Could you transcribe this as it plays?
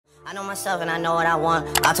I know myself and I know what I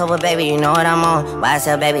want. October, baby, you know what I'm on.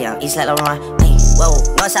 YSL, baby, I'm East Laurent. Hey, whoa,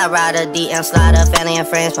 Northside rider, DM slider, family and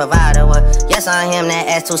friends provider. What? Yes, I am that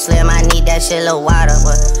ass too slim. I need that shit a little wider.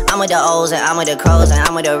 What? I'm with the O's and I'm with the crows and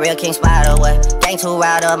I'm with the real King Spider. What? Gang too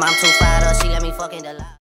riled up, I'm too fired up. She let me fucking the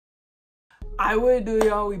lie. I would do,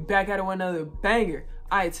 y'all. We back at it with another banger.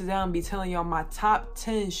 Alright, today I'm gonna be telling y'all my top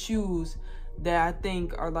 10 shoes that I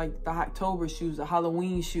think are like the October shoes, the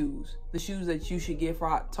Halloween shoes, the shoes that you should get for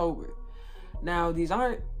October. Now, these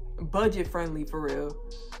aren't budget friendly for real,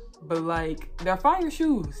 but like they're fire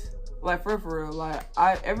shoes. Like for real. Like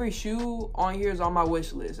every shoe on here is on my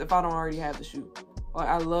wish list if I don't already have the shoe. Like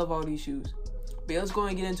I love all these shoes. But let's go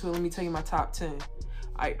and get into it. Let me tell you my top 10.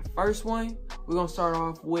 Alright, first one, we're gonna start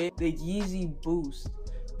off with the Yeezy Boost.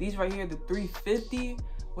 These right here, the 350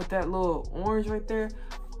 with that little orange right there.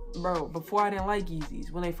 Bro, before I didn't like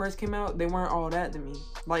Yeezys. When they first came out, they weren't all that to me.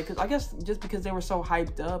 Like, cause I guess just because they were so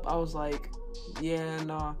hyped up, I was like, yeah,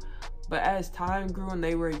 nah. But as time grew and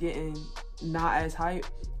they were getting not as hype,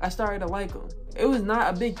 I started to like them. It was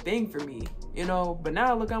not a big thing for me, you know? But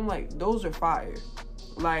now look, I'm like, those are fire.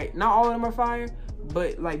 Like, not all of them are fire,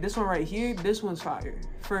 but like this one right here, this one's fire,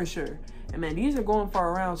 for sure. And man, these are going for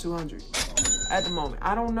around 200 at the moment.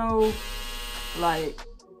 I don't know, like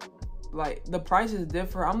the price is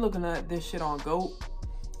different. I'm looking at this shit on GOAT,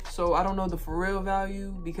 so I don't know the for real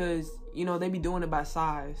value because, you know, they be doing it by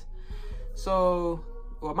size. So,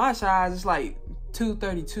 well, my size is like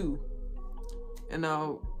 232. You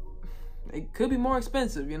know, it could be more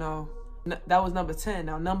expensive, you know. That was number 10.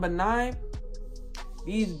 Now, number 9,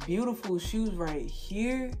 these beautiful shoes right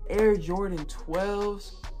here, Air Jordan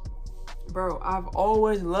 12s. Bro, I've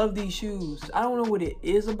always loved these shoes. I don't know what it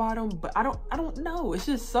is about them, but I don't know. It's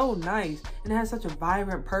just so nice. And it has such a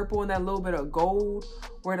vibrant purple and that little bit of gold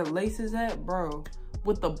where the lace is at, bro.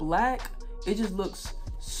 With the black, it just looks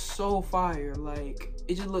so fire. Like,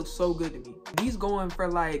 it just looks so good to me. These going for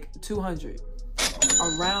like 200.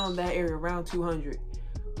 Around that area, around 200.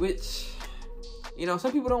 Which, you know,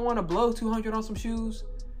 some people don't want to blow 200 on some shoes.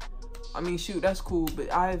 I mean, shoot, that's cool,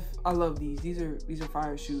 but I love these. These are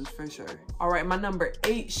fire shoes for sure. All right, my number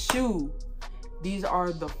 8 shoe. These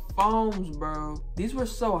are the foams, bro. These were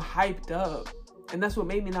so hyped up, and that's what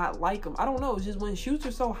made me not like them. I don't know. It's just when shoes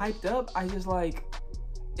are so hyped up, I just like,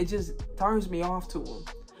 it just turns me off to them.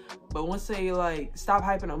 But once they like stop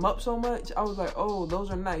hyping them up so much, I was like, oh,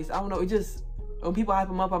 those are nice. I don't know. It just, when people hype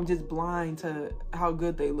them up, I'm just blind to how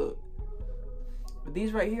good they look. But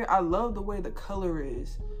these right here, I love the way the color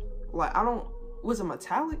is. Like, was it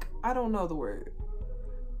metallic? I don't know the word.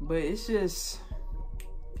 But it's just,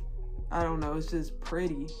 I don't know, it's just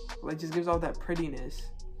pretty. Like, just gives all that prettiness.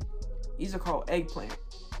 These are called Eggplant.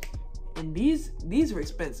 And these are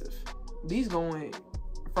expensive. These going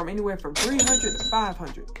from anywhere from 300 to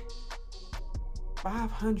 500.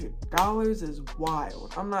 $500 is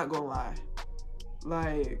wild. I'm not gonna lie.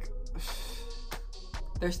 Like,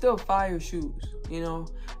 they're still fire shoes, you know?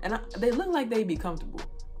 And they look like they'd be comfortable.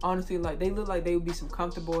 Honestly, like, they look like they would be some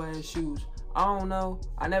comfortable ass shoes. I don't know.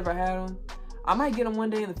 I never had them. I might get them one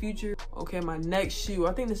day in the future. Okay, my next shoe.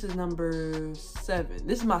 I think this is number 7.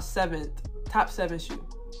 This is my top 7 shoe.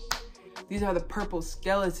 These are the purple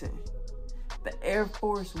skeleton. The Air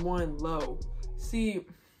Force One Low. See,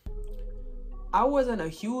 I wasn't a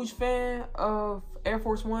huge fan of Air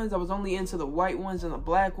Force Ones. I was only into the white ones and the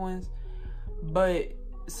black ones. But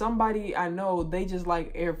somebody I know, they just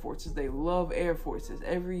like Air Forces. They love Air Forces.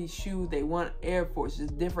 Every shoe they want Air Forces,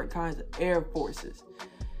 different kinds of Air Forces.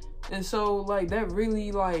 And so like that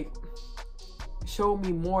really like showed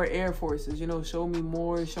me more Air Forces, you know, show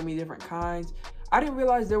me different kinds. I didn't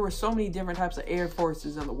realize there were so many different types of Air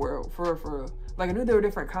Forces in the world, for real. Like, I knew there were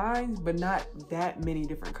different kinds, but not that many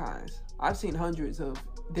different kinds. I've seen hundreds of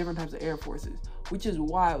different types of Air Forces, which is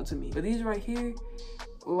wild to me. But these right here,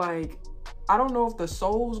 like, I don't know if the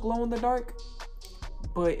soles glow in the dark,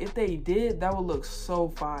 but if they did, that would look so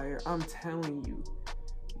fire. I'm telling you.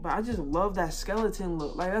 But I just love that skeleton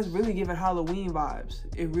look. Like, that's really giving Halloween vibes.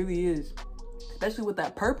 It really is. Especially with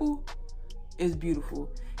that purple, it's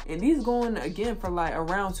beautiful. And these going again for like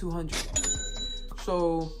around 200.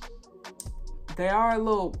 So they are a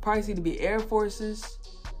little pricey to be Air Forces.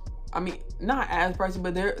 I mean, not as pricey,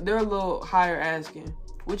 but they're a little higher asking,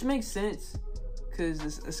 which makes sense.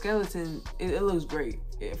 Because the skeleton, it looks great.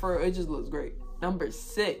 It just looks great. Number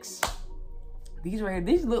 6. These right here,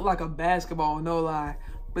 these look like a basketball, no lie.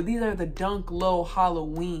 But these are the Dunk Low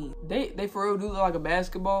Halloween. They for real do look like a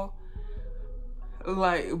basketball.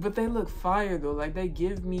 Like, but they look fire though. Like, they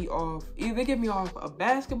give me off, either they give me off a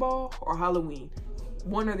basketball or Halloween.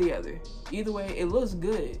 One or the other. Either way, it looks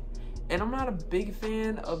good. And I'm not a big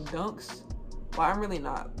fan of Dunks. Like, I'm really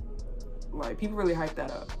not. Like, people really hype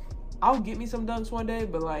that up. I'll get me some Dunks one day,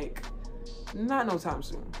 but like, not no time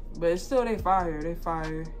soon. But it's still, they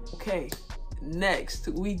fire. Okay, next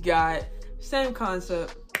we got same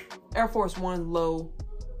concept, Air Force One low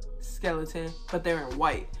skeleton, but they're in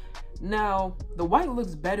white. Now, the white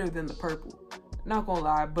looks better than the purple. Not gonna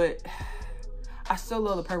lie, but I still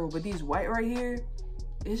love the purple. But these white right here,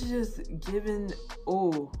 it's just giving,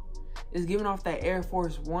 it's giving off that Air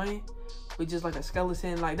Force One with just like a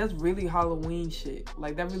skeleton. Like, that's really Halloween shit.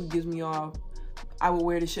 Like, that really gives me off, I would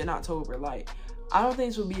wear this shit in October. Like, I don't think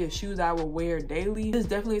this would be a shoe that I would wear daily. This is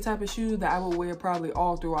definitely a type of shoe that I would wear probably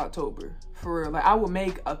all through October. For real. Like, I would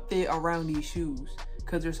make a fit around these shoes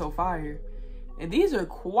because they're so fire. And these are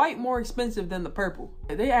quite more expensive than the purple.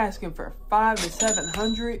 They asking for $500 to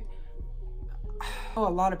 $700. I know a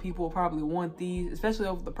lot of people will probably want these, especially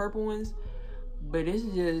over the purple ones. But it's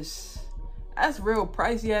just, that's real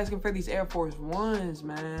pricey asking for these Air Force Ones,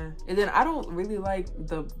 man. And then I don't really like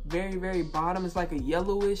the very, very bottom. It's like a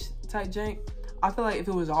yellowish type jank. I feel like if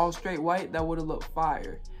it was all straight white, that would have looked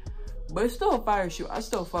fire. But it's still a fire shoe. I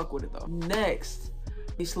still fuck with it though. Next,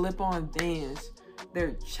 these slip-on Vans.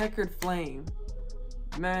 They're checkered flame.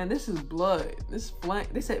 Man, this is blood. This flame.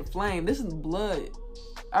 They said flame. This is blood.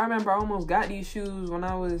 I remember I almost got these shoes when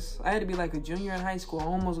I had to be like a junior in high school. I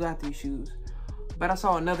almost got these shoes. But I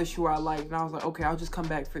saw another shoe I liked and I was like, okay, I'll just come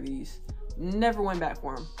back for these. Never went back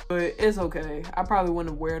for them. But it's okay. I probably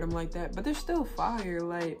wouldn't have wear them like that. But they're still fire.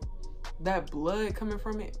 Like, that blood coming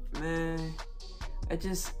from it, man, it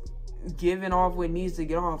just giving off what needs to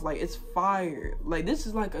get off. Like, it's fire. Like, this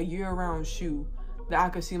is like a year-round shoe that I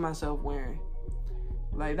could see myself wearing.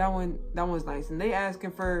 Like, that one's nice. And they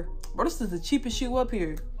asking for, bro, this is the cheapest shoe up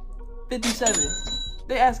here, 57.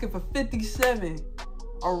 They asking for 57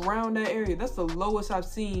 around that area. That's the lowest I've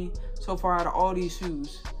seen so far out of all these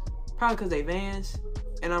shoes. Probably because they Vans,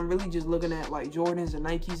 and I'm really just looking at like Jordans and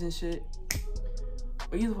Nikes and shit.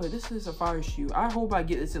 But either way, this is a fire shoe. I hope I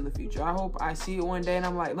get this in the future. I hope I see it one day and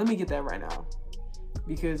I'm like, let me get that right now.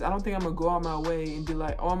 Because I don't think I'm gonna go out my way and be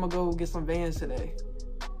like, oh, I'm gonna go get some Vans today.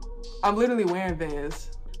 I'm literally wearing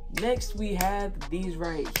Vans. Next, we have these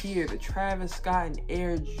right here, the Travis Scott and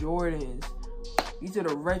Air Jordans. These are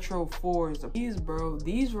the Retro 4s. These, bro,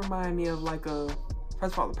 these remind me of like a,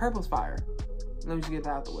 first of all, the purple's fire. Let me just get that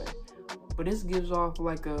out the way. But this gives off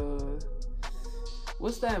like a,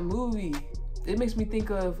 what's that movie? It makes me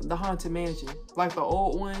think of The Haunted Mansion, like the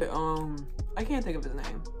old one. I can't think of his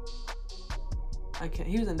name.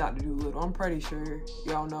 He was in Dr. Dolittle. I'm pretty sure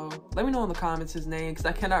y'all know. Let me know in the comments his name, because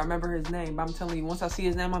I cannot remember his name. But I'm telling you, once I see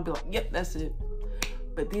his name, I'll be like, yep, that's it.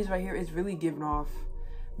 But these right here, it's really giving off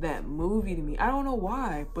that movie to me. I don't know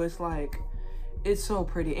why, but it's like, it's so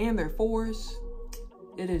pretty. And they're 4s.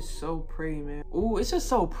 It is so pretty, man. Ooh, it's just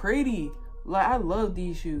so pretty. Like, I love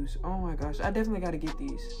these shoes. Oh my gosh, I definitely got to get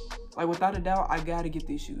these. Like, without a doubt, I got to get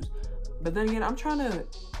these shoes. But then again, I'm trying to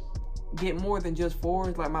get more than just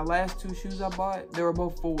 4s. Like, my last 2 shoes I bought, they were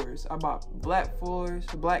both 4s. I bought black 4s,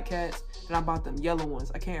 the black cats, and I bought them yellow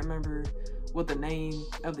ones. I can't remember what the name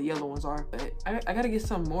of the yellow ones are, but I gotta get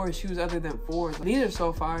some more shoes other than 4s. These are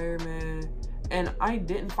so fire, man. And I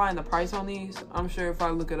didn't find the price on these. I'm sure if I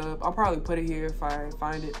look it up, I'll probably put it here if I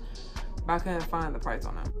find it. But I couldn't find the price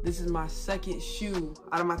on them. This is my second shoe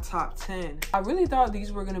out of my top 10. I really thought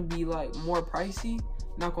these were gonna be like more pricey,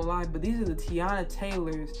 not gonna lie, but these are the Tiana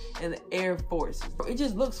Taylors and the Air Forces. It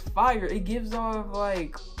just looks fire. It gives off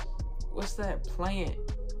like, what's that plant?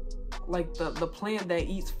 Like the plant that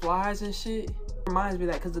eats flies and shit. It reminds me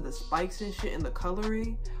of that because of the spikes and shit and the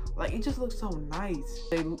coloring. Like, it just looks so nice.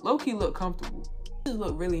 They low-key look comfortable. These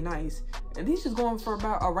look really nice. And these just going for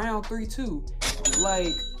about around 3.2.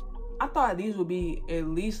 Like, I thought these would be at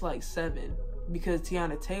least like 7 because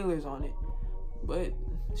Tiana Taylor's on it. But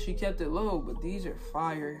she kept it low, but these are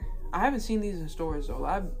fire. I haven't seen these in stores though.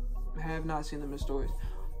 I have not seen them in stores.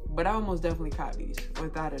 But I almost definitely caught these,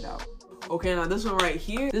 without a doubt. Okay, now this one right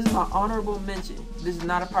here, this is my honorable mention. This is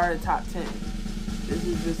not a part of the top 10. This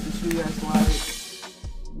is just a shoe that's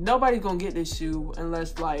like, nobody's gonna get this shoe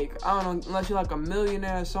unless like, I don't know, unless you're like a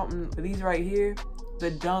millionaire or something. But these right here,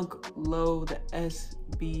 the Dunk Low, the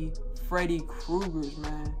SB Freddy Kruegers,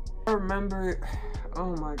 man. I remember,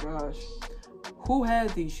 oh my gosh, who had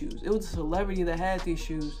these shoes? It was a celebrity that had these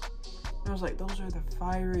shoes. And I was like, those are the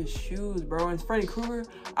firest shoes, bro. And Freddy Krueger,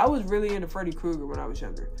 I was really into Freddy Krueger when I was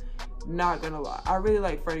younger. Not gonna lie, I really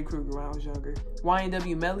liked Freddy Krueger when I was younger.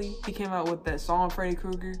 YNW Melly, he came out with that song Freddy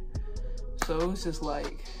Krueger. So it was just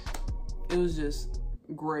like, it was just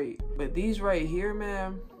great. But these right here,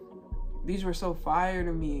 man, these were so fire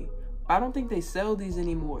to me. I don't think they sell these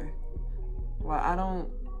anymore. Like, I don't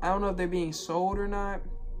know if they're being sold or not,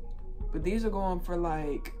 but these are going for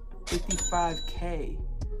like $55K.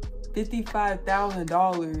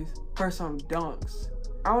 $55,000 for some dunks.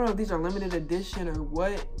 I don't know if these are limited edition or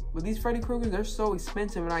what, but these Freddy Kruegers, they're so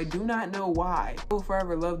expensive and I do not know why. I will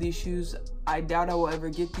forever love these shoes. I doubt I will ever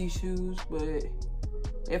get these shoes, but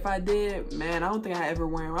if I did, man, I don't think I ever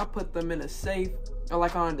wear them. I put them in a safe or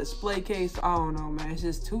like on a display case. I don't know, man. It's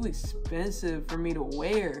just too expensive for me to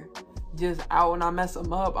wear. Just out when I mess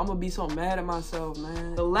them up, I'm gonna be so mad at myself,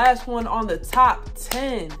 man. The last one on the top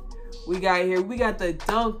 10 we got here, we got the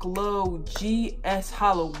Dunk Low GS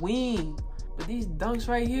Halloween. But these dunks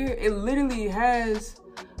right here, it literally has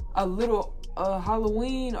a little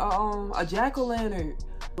Halloween, a jack-o'-lantern.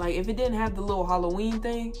 Like, if it didn't have the little Halloween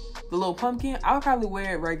thing, the little pumpkin, I would probably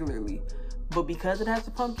wear it regularly. But because it has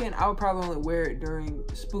the pumpkin, I would probably only wear it during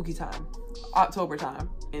spooky time, October time.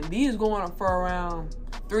 And these going for around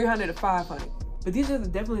 $300 to $500. But these are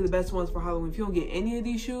definitely the best ones for Halloween. If you don't get any of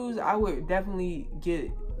these shoes, I would definitely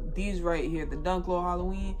get these right here, the Dunk Low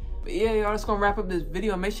Halloween. But yeah, y'all, that's gonna wrap up this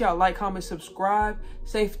video. Make sure y'all like, comment, subscribe.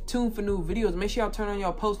 Stay tuned for new videos. Make sure y'all turn on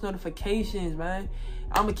your post notifications, man.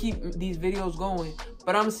 I'm gonna keep these videos going.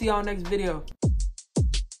 But I'm gonna see y'all next video.